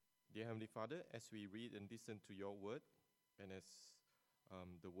Dear Heavenly Father, as we read and listen to your word, and as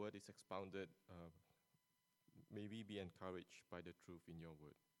the word is expounded, may we be encouraged by the truth in your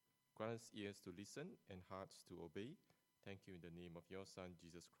word. Grant us ears to listen and hearts to obey. Thank you in the name of your Son,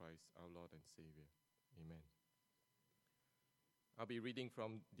 Jesus Christ, our Lord and Savior. Amen. I'll be reading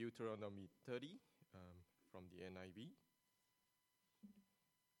from Deuteronomy 30 from the NIV.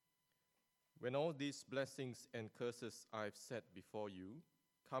 When all these blessings and curses I've set before you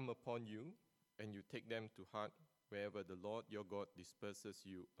come upon you, and you take them to heart wherever the Lord your God disperses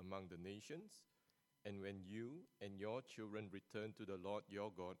you among the nations, and when you and your children return to the Lord your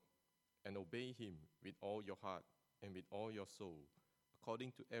God and obey him with all your heart and with all your soul,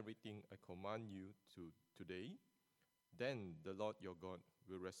 according to everything I command you to today, then the Lord your God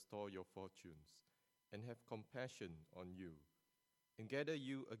will restore your fortunes and have compassion on you, and gather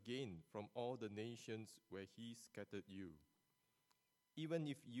you again from all the nations where he scattered you. Even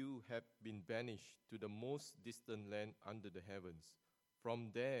if you have been banished to the most distant land under the heavens,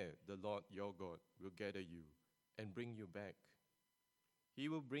 from there the Lord your God will gather you and bring you back. He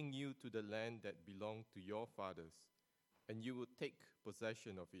will bring you to the land that belonged to your fathers, and you will take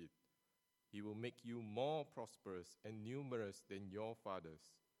possession of it. He will make you more prosperous and numerous than your fathers.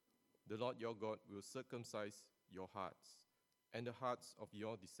 The Lord your God will circumcise your hearts and the hearts of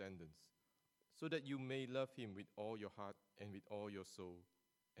your descendants, so that you may love him with all your heart and with all your soul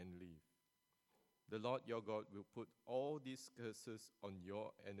and live. The Lord your God will put all these curses on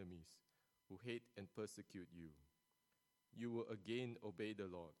your enemies who hate and persecute you. You will again obey the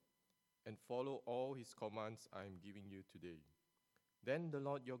Lord and follow all his commands I am giving you today. Then the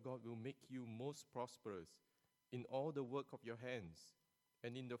Lord your God will make you most prosperous in all the work of your hands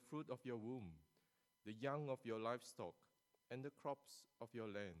and in the fruit of your womb, the young of your livestock and the crops of your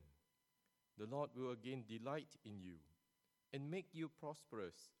land. The Lord will again delight in you and make you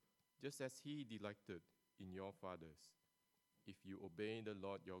prosperous, just as he delighted in your fathers, if you obey the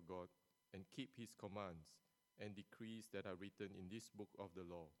Lord your God and keep his commands and decrees that are written in this book of the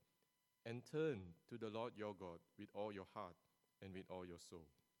law, and turn to the Lord your God with all your heart and with all your soul.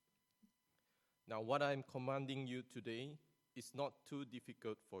 Now, what I am commanding you today is not too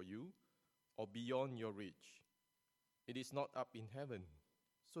difficult for you or beyond your reach. It is not up in heaven,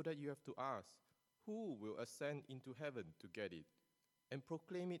 so that you have to ask, who will ascend into heaven to get it and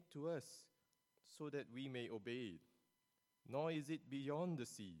proclaim it to us, so that we may obey it? Nor is it beyond the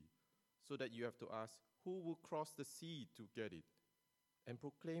sea, so that you have to ask, who will cross the sea to get it and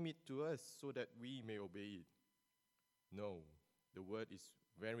proclaim it to us, so that we may obey it? No, the word is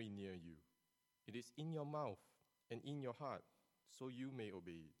very near you. It is in your mouth and in your heart, so you may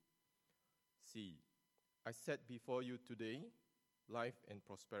obey it. See, I set before you today life and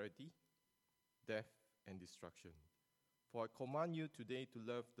prosperity, death and destruction. For I command you today to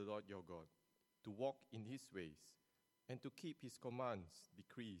love the Lord your God, to walk in his ways, and to keep his commands,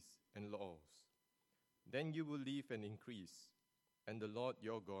 decrees, and laws. Then you will live and increase, and the Lord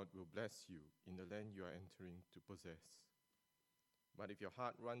your God will bless you in the land you are entering to possess. But if your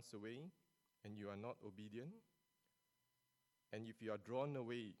heart runs away, and you are not obedient, and if you are drawn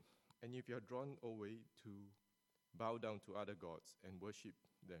away to bow down to other gods and worship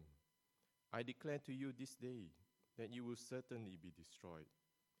them, I declare to you this day that you will certainly be destroyed.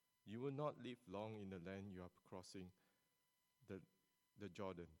 You will not live long in the land you are crossing the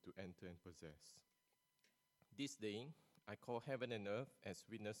Jordan to enter and possess. This day I call heaven and earth as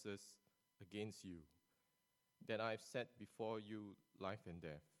witnesses against you, that I have set before you life and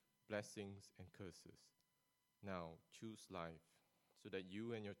death, blessings and curses. Now choose life, so that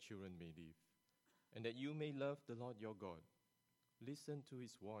you and your children may live, and that you may love the Lord your God. Listen to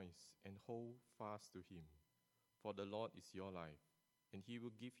his voice and hold fast to him, for the Lord is your life, and he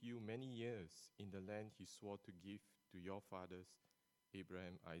will give you many years in the land he swore to give to your fathers,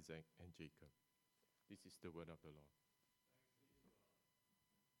 Abraham, Isaac, and Jacob. This is the word of the Lord.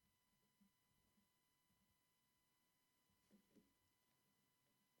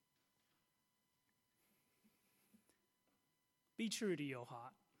 Be true to your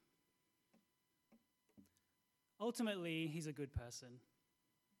heart. Ultimately, he's a good person.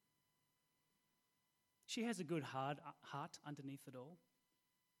 She has a good heart underneath it all.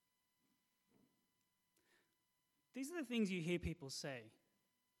 These are the things you hear people say,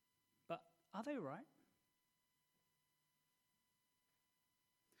 but are they right?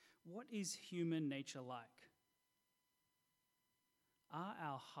 What is human nature like? Are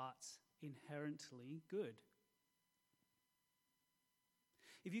our hearts inherently good?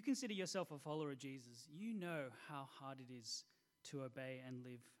 If you consider yourself a follower of Jesus, you know how hard it is to obey and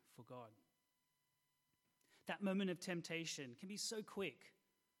live for God. That moment of temptation can be so quick,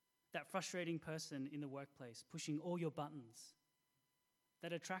 That frustrating person in the workplace pushing all your buttons.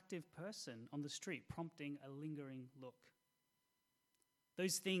 That attractive person on the street prompting a lingering look.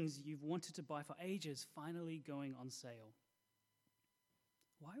 Those things you've wanted to buy for ages finally going on sale.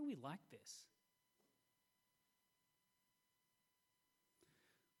 Why are we like this?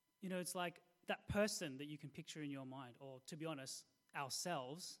 You know, it's like that person that you can picture in your mind, or to be honest,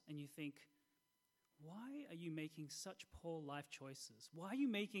 ourselves, and you think, why are you making such poor life choices? Why are you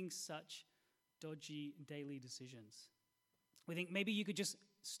making such dodgy daily decisions? We think maybe you could just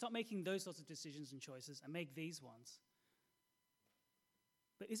stop making those sorts of decisions and choices and make these ones.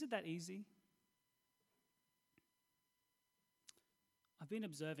 But is it that easy? I've been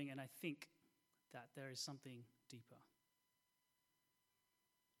observing, and I think that there is something deeper.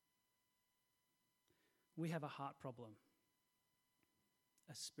 We have a heart problem,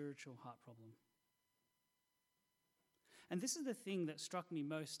 a spiritual heart problem. And this is the thing that struck me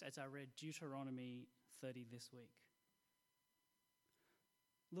most as I read Deuteronomy 30 this week.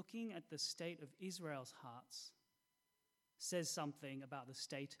 Looking at the state of Israel's hearts says something about the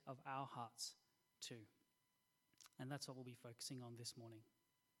state of our hearts too. And that's what we'll be focusing on this morning.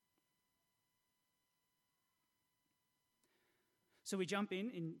 So we jump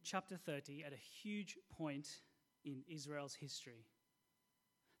in chapter 30 at a huge point in Israel's history.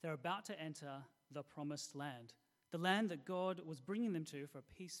 They're about to enter the promised land, the land that God was bringing them to for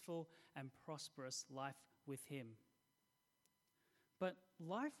a peaceful and prosperous life with him. But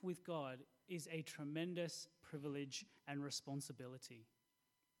life with God is a tremendous privilege and responsibility.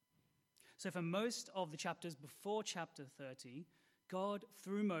 So for most of the chapters before chapter 30, God,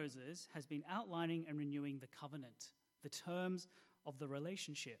 through Moses, has been outlining and renewing the covenant, the terms of the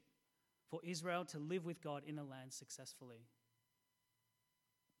relationship for Israel to live with God in the land successfully.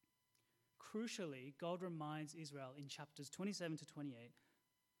 Crucially, God reminds Israel in chapters 27 to 28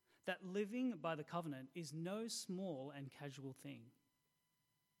 that living by the covenant is no small and casual thing.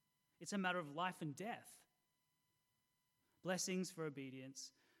 It's a matter of life and death. Blessings for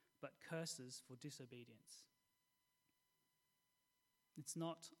obedience, but curses for disobedience. It's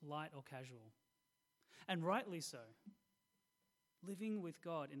not light or casual. And rightly so. Living with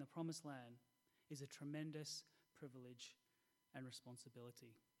God in the promised land is a tremendous privilege and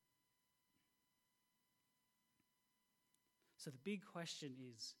responsibility. So the big question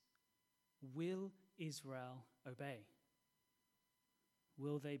is, will Israel obey?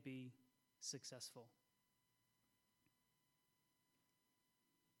 Will they be successful?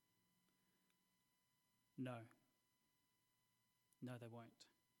 No. No, they won't.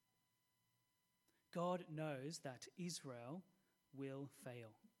 God knows that Israel will fail.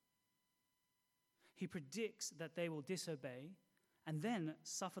 He predicts that they will disobey and then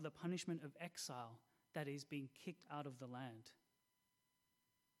suffer the punishment of exile, that is, being kicked out of the land.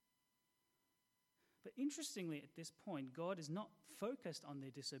 But interestingly, at this point, God is not focused on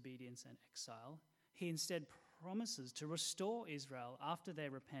their disobedience and exile. He instead promises to restore Israel after they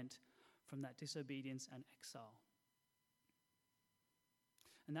repent from that disobedience and exile.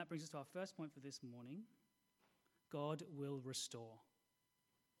 And that brings us to our first point for this morning. God will restore.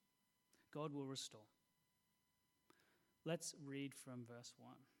 God will restore. Let's read from verse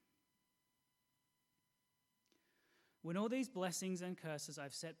 1. When all these blessings and curses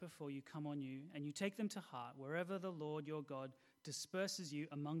I've set before you come on you, and you take them to heart, wherever the Lord your God disperses you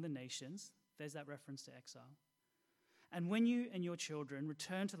among the nations, there's that reference to exile, and when you and your children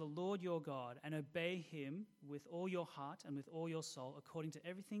return to the Lord your God and obey him with all your heart and with all your soul, according to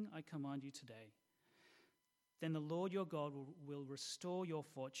everything I command you today, then the Lord your God will restore your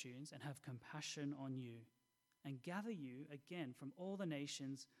fortunes and have compassion on you and gather you again from all the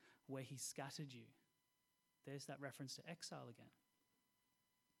nations where he scattered you. There's that reference to exile again.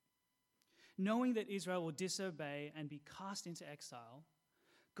 Knowing that Israel will disobey and be cast into exile,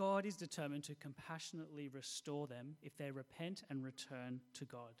 God is determined to compassionately restore them if they repent and return to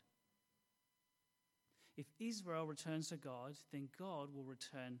God. If Israel returns to God, then God will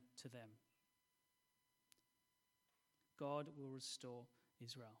return to them. God will restore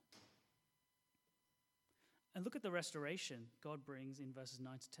Israel. And look at the restoration God brings in verses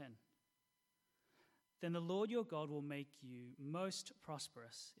 9 to 10. Then the Lord your God will make you most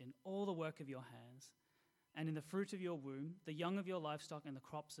prosperous in all the work of your hands, and in the fruit of your womb, the young of your livestock, and the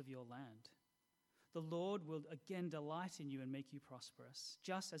crops of your land. The Lord will again delight in you and make you prosperous,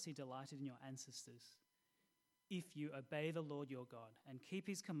 just as he delighted in your ancestors, if you obey the Lord your God and keep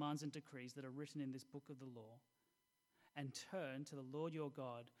his commands and decrees that are written in this book of the law, and turn to the Lord your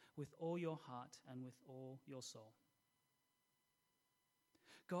God with all your heart and with all your soul.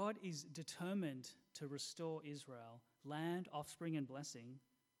 God is determined to restore Israel, land, offspring, and blessing,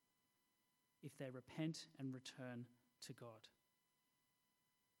 if they repent and return to God.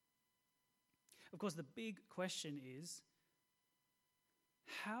 Of course, the big question is,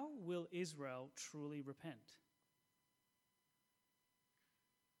 how will Israel truly repent?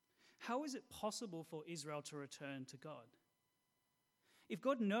 How is it possible for Israel to return to God? If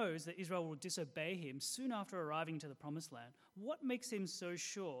God knows that Israel will disobey him soon after arriving to the promised land, what makes him so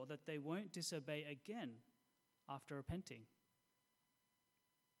sure that they won't disobey again after repenting?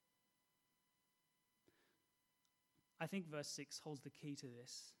 I think verse 6 holds the key to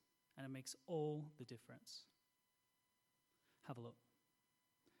this, and it makes all the difference. Have a look.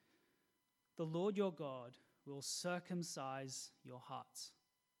 The Lord your God will circumcise your hearts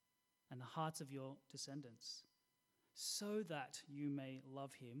and the hearts of your descendants, so that you may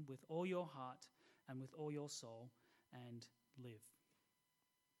love him with all your heart and with all your soul and live.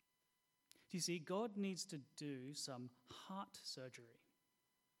 Do you see, God needs to do some heart surgery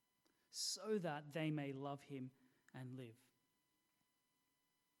so that they may love him and live.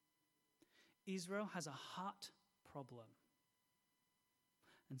 Israel has a heart problem,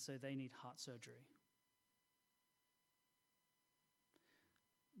 and so they need heart surgery.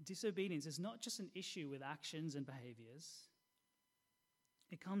 Disobedience is not just an issue with actions and behaviors.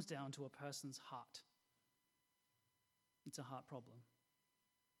 It comes down to a person's heart. It's a heart problem.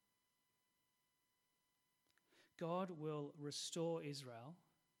 God will restore Israel,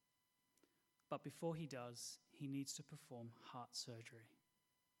 but before he does, he needs to perform heart surgery.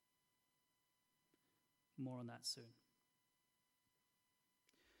 More on that soon.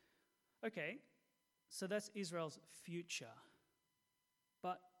 Okay, so that's Israel's future.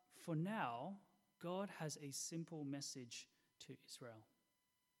 But for now, God has a simple message to Israel.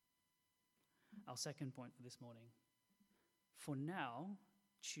 Our second point for this morning. For now,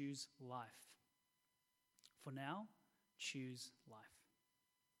 choose life. For now, choose life.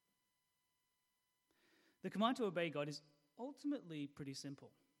 The command to obey God is ultimately pretty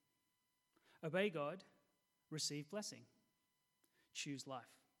simple. Obey God, receive blessing. Choose life.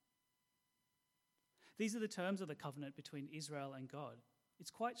 These are the terms of the covenant between Israel and God.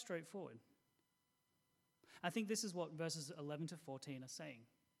 It's quite straightforward. I think this is what verses 11 to 14 are saying.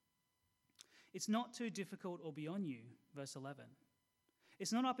 It's not too difficult or beyond you, verse 11.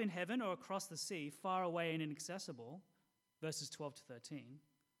 It's not up in heaven or across the sea, far away and inaccessible, verses 12 to 13.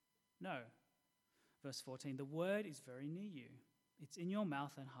 No, verse 14, the word is very near you. It's in your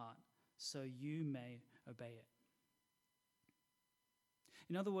mouth and heart, so you may obey it.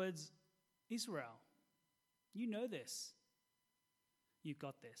 In other words, Israel, you know this. You've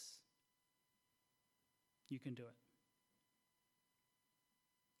got this. You can do it.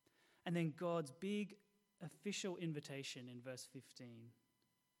 And then God's big official invitation in verse 15.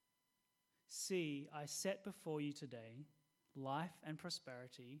 See, I set before you today life and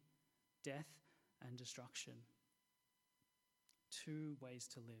prosperity, death and destruction. Two ways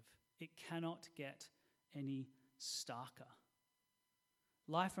to live. It cannot get any starker.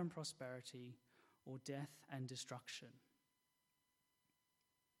 Life and prosperity, or death and destruction.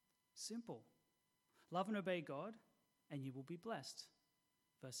 Simple. Love and obey God, and you will be blessed.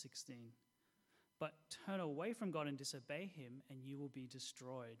 Verse 16. But turn away from God and disobey him, and you will be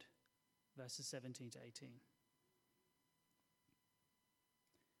destroyed. Verses 17 to 18.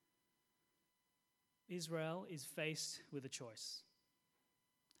 Israel is faced with a choice.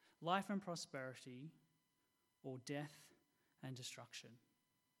 Life and prosperity, or death and destruction.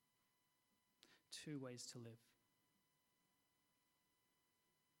 Two ways to live.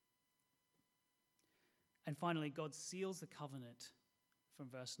 And finally, God seals the covenant from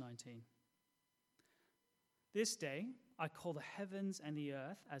verse 19. This day I call the heavens and the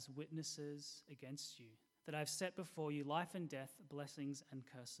earth as witnesses against you, that I have set before you life and death, blessings and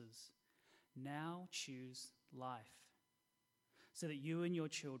curses. Now choose life, so that you and your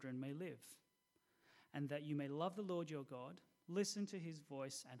children may live, and that you may love the Lord your God, listen to his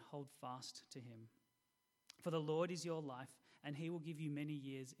voice, and hold fast to him. For the Lord is your life, and he will give you many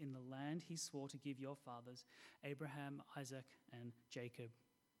years in the land he swore to give your fathers, Abraham, Isaac, and Jacob.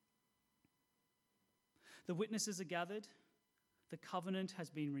 The witnesses are gathered. The covenant has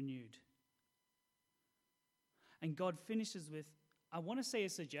been renewed. And God finishes with, I want to say a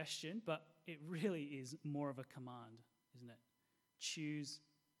suggestion, but it really is more of a command, isn't it? Choose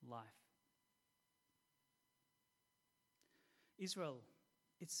life. Israel,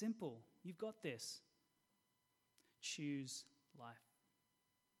 it's simple. You've got this. Choose life.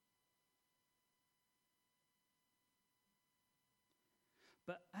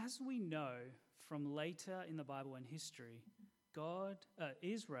 But as we know from later in the Bible and history,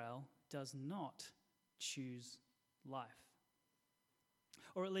 Israel does not choose life.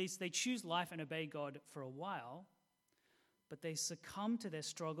 Or at least they choose life and obey God for a while, but they succumb to their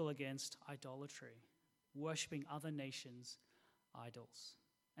struggle against idolatry, worshipping other nations' idols,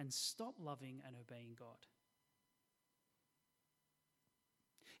 and stop loving and obeying God.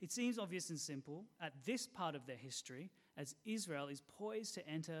 It seems obvious and simple at this part of their history as Israel is poised to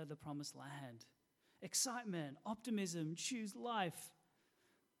enter the promised land. Excitement, optimism, choose life.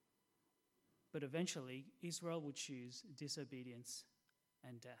 But eventually, Israel will choose disobedience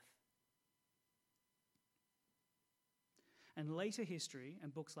and death. And later history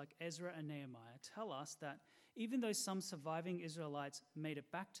and books like Ezra and Nehemiah tell us that even though some surviving Israelites made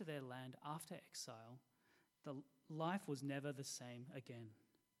it back to their land after exile, the life was never the same again.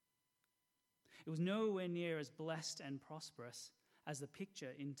 It was nowhere near as blessed and prosperous as the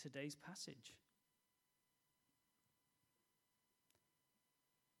picture in today's passage.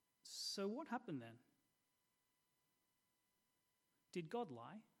 So what happened then? Did God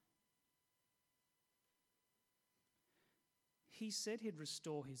lie? He said he'd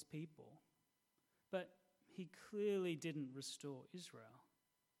restore his people, but he clearly didn't restore Israel.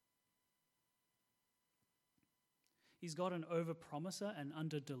 Is God an overpromiser and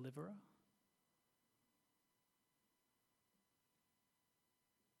under-deliverer?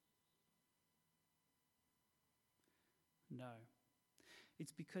 No.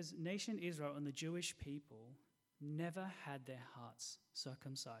 It's because nation Israel and the Jewish people never had their hearts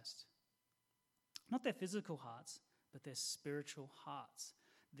circumcised. Not their physical hearts, but their spiritual hearts,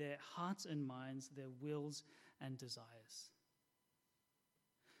 their hearts and minds, their wills and desires.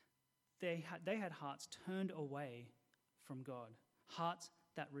 They had hearts turned away from God, hearts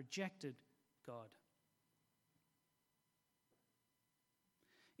that rejected God.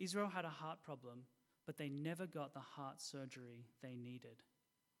 Israel had a heart problem, but they never got the heart surgery they needed.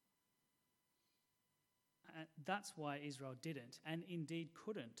 And that's why Israel didn't, and indeed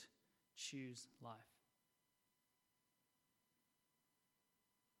couldn't, choose life.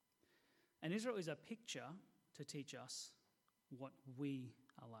 And Israel is a picture to teach us what we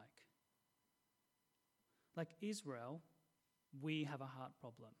are like. Like Israel, we have a heart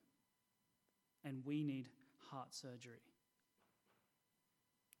problem, and we need heart surgery.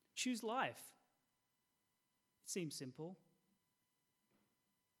 Choose life. It seems simple.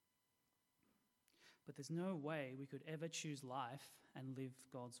 But there's no way we could ever choose life and live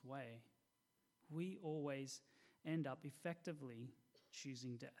God's way. We always end up effectively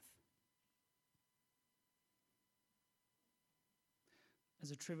choosing death.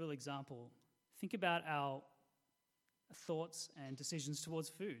 As a trivial example, think about our thoughts and decisions towards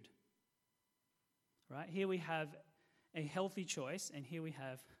food. Right? Here we have a healthy choice, and here we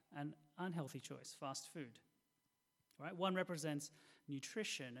have an unhealthy choice, fast food. Right? One represents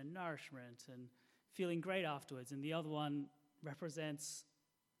nutrition and nourishment and feeling great afterwards, and the other one represents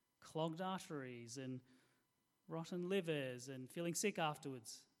clogged arteries and rotten livers and feeling sick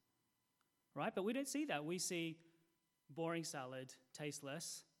afterwards. Right? But we don't see that. We see boring salad,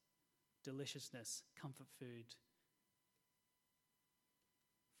 tasteless, deliciousness, comfort food.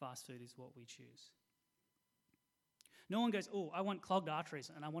 Fast food is what we choose. No one goes, oh, I want clogged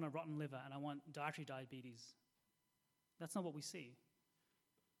arteries, and I want a rotten liver, and I want dietary diabetes. That's not what we see.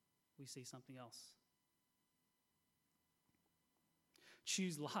 We see something else.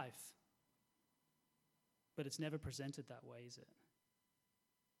 Choose life. But it's never presented that way, is it?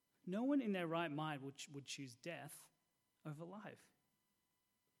 No one in their right mind would choose death over life.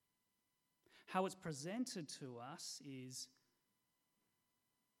 How it's presented to us is,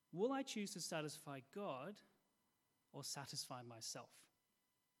 will I choose to satisfy God or satisfy myself?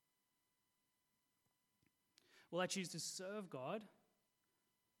 Will I choose to serve God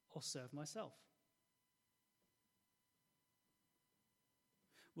or serve myself?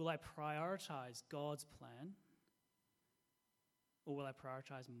 Will I prioritize God's plan or will I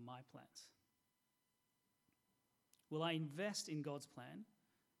prioritize my plans? Will I invest in God's plan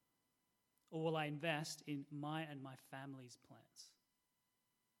or will I invest in my and my family's plans?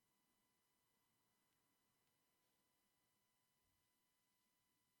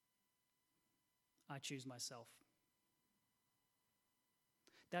 I choose myself.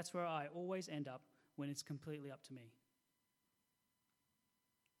 That's where I always end up when it's completely up to me.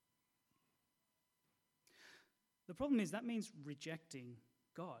 The problem is that means rejecting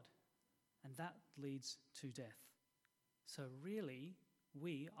God, and that leads to death. So really,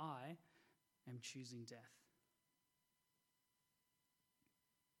 I am choosing death.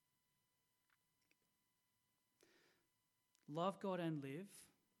 Love God and live,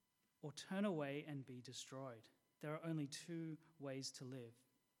 or turn away and be destroyed. There are only two ways to live.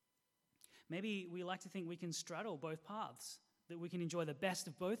 Maybe we like to think we can straddle both paths, that we can enjoy the best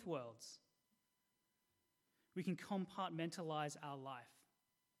of both worlds. We can compartmentalize our life.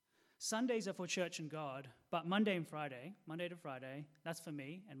 Sundays are for church and God, but Monday to Friday, that's for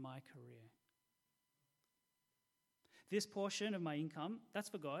me and my career. This portion of my income, that's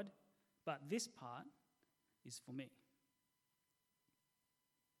for God, but this part is for me.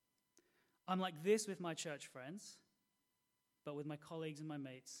 I'm like this with my church friends, but with my colleagues and my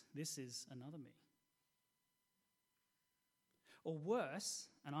mates, this is another me. Or worse,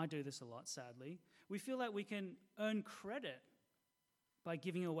 and I do this a lot, sadly, we feel like we can earn credit by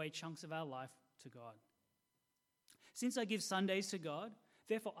giving away chunks of our life to God. Since I give Sundays to God,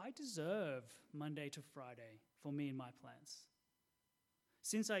 therefore I deserve Monday to Friday for me and my plans.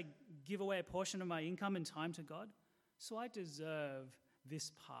 Since I give away a portion of my income and time to God, so I deserve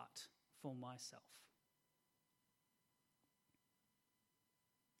this part for myself.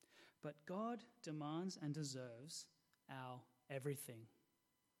 But God demands and deserves our everything.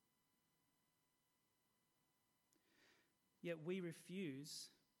 Yet we refuse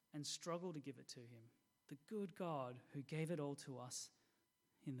and struggle to give it to him, the good God who gave it all to us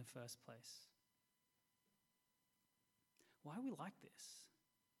in the first place. Why are we like this?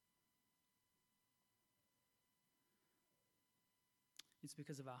 It's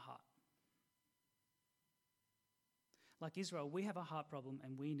because of our heart. Like Israel, we have a heart problem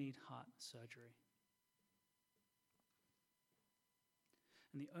and we need heart surgery.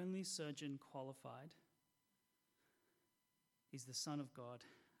 And the only surgeon qualified is the Son of God,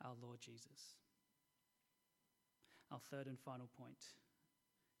 our Lord Jesus. Our third and final point.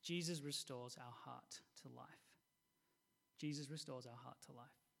 Jesus restores our heart to life. Jesus restores our heart to life.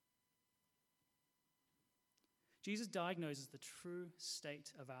 Jesus diagnoses the true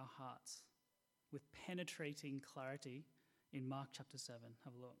state of our hearts with penetrating clarity in Mark chapter 7.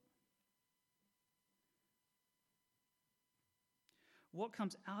 Have a look. What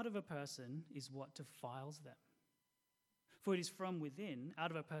comes out of a person is what defiles them. For it is from within, out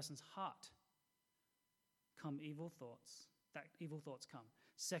of a person's heart, come evil thoughts. That evil thoughts come.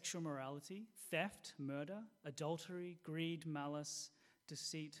 Sexual morality, theft, murder, adultery, greed, malice,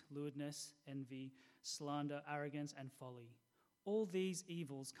 deceit, lewdness, envy, slander, arrogance, and folly. All these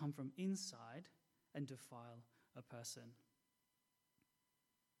evils come from inside and defile a person.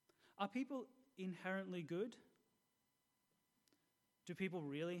 Are people inherently good? Do people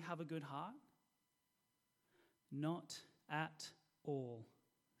really have a good heart? Not at all,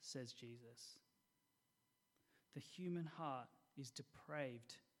 says Jesus. The human heart is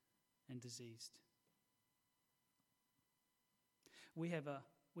depraved and diseased. We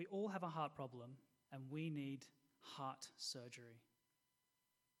all have a heart problem, and we need heart surgery.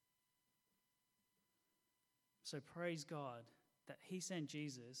 So praise God that he sent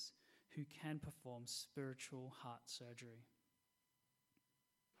Jesus who can perform spiritual heart surgery.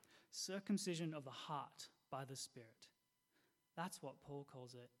 Circumcision of the heart by the Spirit. That's what Paul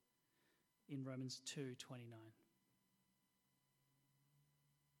calls it in Romans 2:29.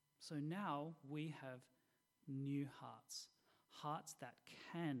 So now we have new hearts, hearts that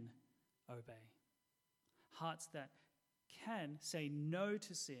can obey, hearts that can say no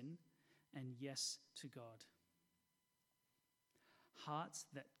to sin and yes to God, hearts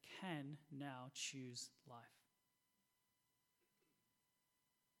that can now choose life.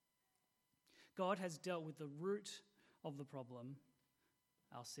 God has dealt with the root of the problem,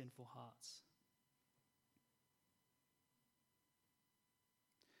 our sinful hearts.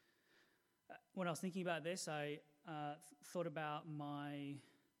 When I was thinking about this, I thought about my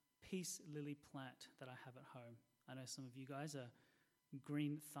peace lily plant that I have at home. I know some of you guys are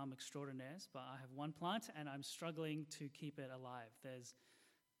green thumb extraordinaires, but I have one plant and I'm struggling to keep it alive. There's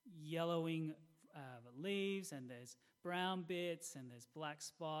yellowing leaves and there's brown bits and there's black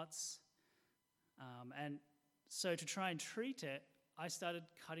spots. And so to try and treat it, I started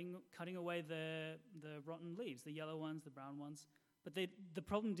cutting away the rotten leaves, the yellow ones, the brown ones. But the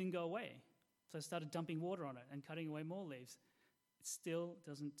problem didn't go away. So I started dumping water on it and cutting away more leaves. It still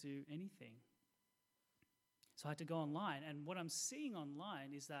doesn't do anything. So I had to go online. And what I'm seeing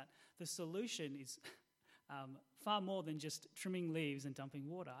online is that the solution is far more than just trimming leaves and dumping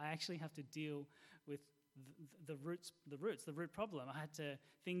water. I actually have to deal with the root problem. I had to,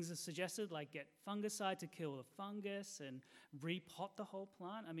 things are suggested like get fungicide to kill the fungus and repot the whole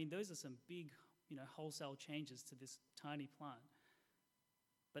plant. I mean, those are some big, wholesale changes to this tiny plant.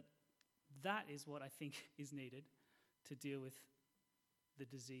 But that is what I think is needed to deal with the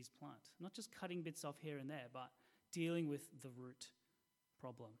diseased plant. Not just cutting bits off here and there, but dealing with the root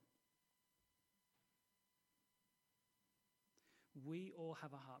problem. We all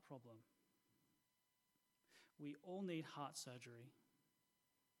have a heart problem. we all need heart surgery.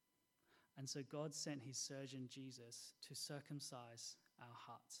 And so God sent his surgeon Jesus to circumcise our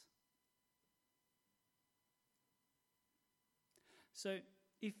hearts. So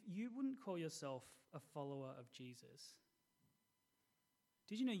if you wouldn't call yourself a follower of Jesus,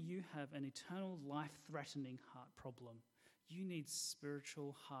 did you know you have an eternal life-threatening heart problem? You need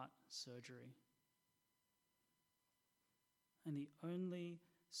spiritual heart surgery. And the only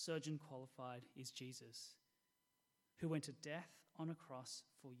surgeon qualified is Jesus, who went to death on a cross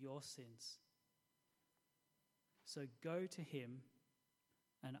for your sins. So go to him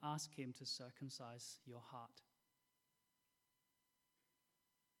and ask him to circumcise your heart.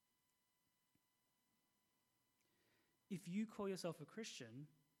 If you call yourself a Christian,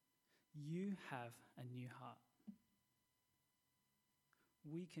 you have a new heart.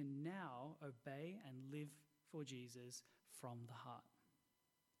 We can now obey and live for Jesus from the heart.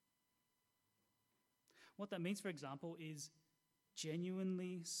 What that means, for example, is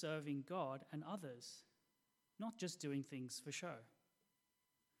genuinely serving God and others, not just doing things for show.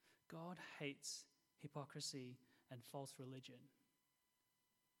 God hates hypocrisy and false religion.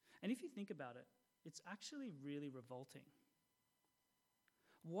 And if you think about it, it's actually really revolting.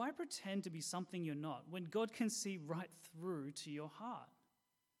 Why pretend to be something you're not when God can see right through to your heart?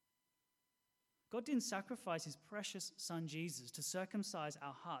 God didn't sacrifice his precious son Jesus to circumcise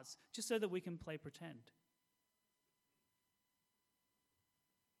our hearts just so that we can play pretend.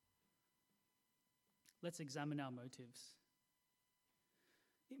 Let's examine our motives.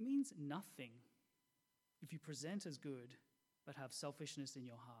 It means nothing if you present as good but have selfishness in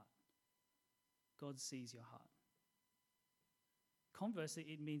your heart. God sees your heart. Conversely,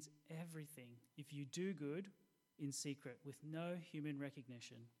 it means everything if you do good in secret with no human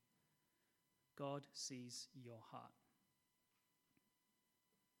recognition. God sees your heart.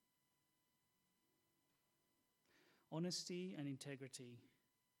 Honesty and integrity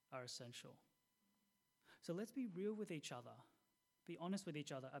are essential. So let's be real with each other. Be honest with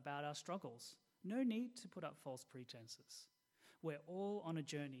each other about our struggles. No need to put up false pretenses. We're all on a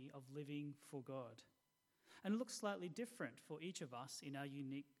journey of living for God. And it looks slightly different for each of us in our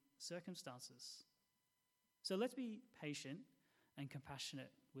unique circumstances. So let's be patient and compassionate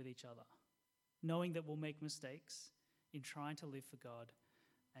with each other, knowing that we'll make mistakes in trying to live for God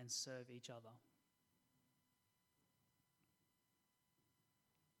and serve each other.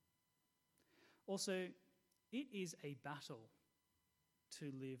 Also, it is a battle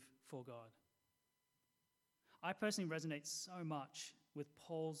to live for God. I personally resonate so much with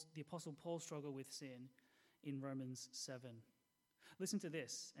the Apostle Paul's struggle with sin in Romans 7. Listen to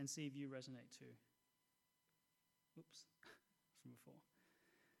this and see if you resonate too. Oops, from before.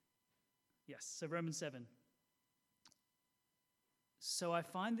 Yes, so Romans 7. So I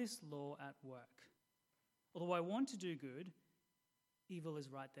find this law at work. Although I want to do good, evil is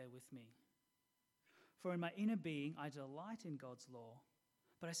right there with me. For in my inner being I delight in God's law,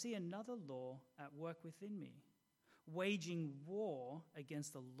 but I see another law at work within me, waging war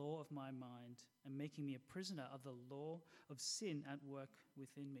against the law of my mind and making me a prisoner of the law of sin at work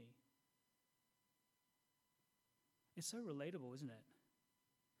within me. It's so relatable, isn't it?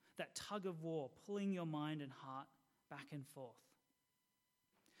 That tug of war, pulling your mind and heart back and forth.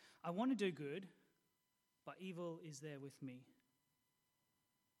 I want to do good, but evil is there with me.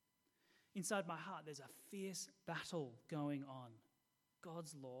 Inside my heart, there's a fierce battle going on.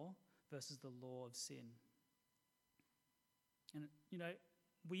 God's law versus the law of sin. And,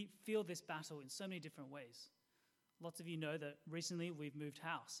 we feel this battle in so many different ways. Lots of you know that recently we've moved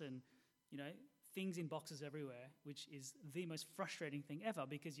house and, things in boxes everywhere, which is the most frustrating thing ever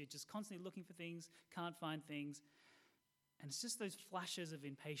because you're just constantly looking for things, can't find things. And it's just those flashes of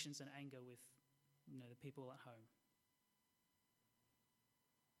impatience and anger with, the people at home.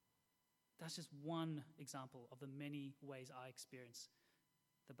 That's just one example of the many ways I experience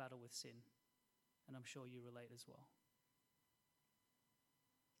the battle with sin. And I'm sure you relate as well.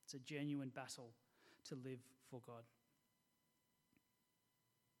 It's a genuine battle to live for God.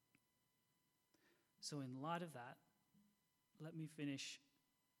 So in light of that, let me finish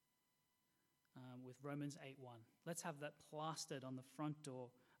with Romans 8:1. Let's have that plastered on the front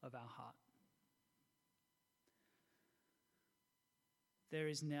door of our heart. There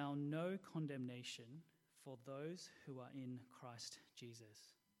is now no condemnation for those who are in Christ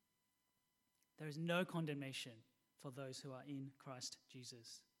Jesus. There is no condemnation for those who are in Christ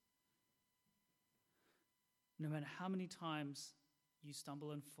Jesus. No matter how many times you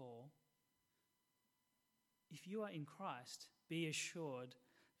stumble and fall, if you are in Christ, be assured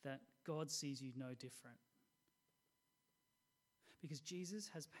that God sees you no different. Because Jesus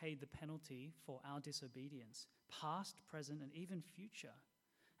has paid the penalty for our disobedience, past, present, and even future.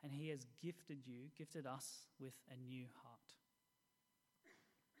 And he has gifted us with a new heart.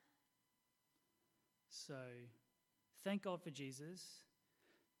 So, thank God for Jesus.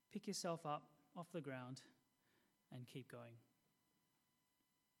 Pick yourself up off the ground and keep going.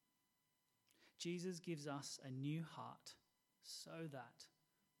 Jesus gives us a new heart so that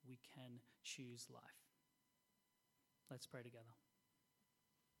we can choose life. Let's pray together.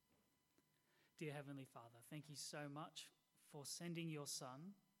 Dear Heavenly Father, thank you so much for sending your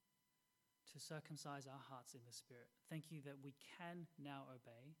Son to circumcise our hearts in the Spirit. Thank you that we can now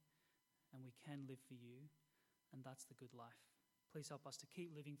obey and we can live for you, and that's the good life. Please help us to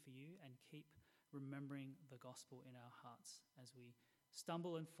keep living for you and keep remembering the gospel in our hearts as we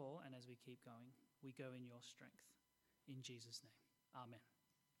stumble and fall and as we keep going. We go in your strength. In Jesus' name, amen.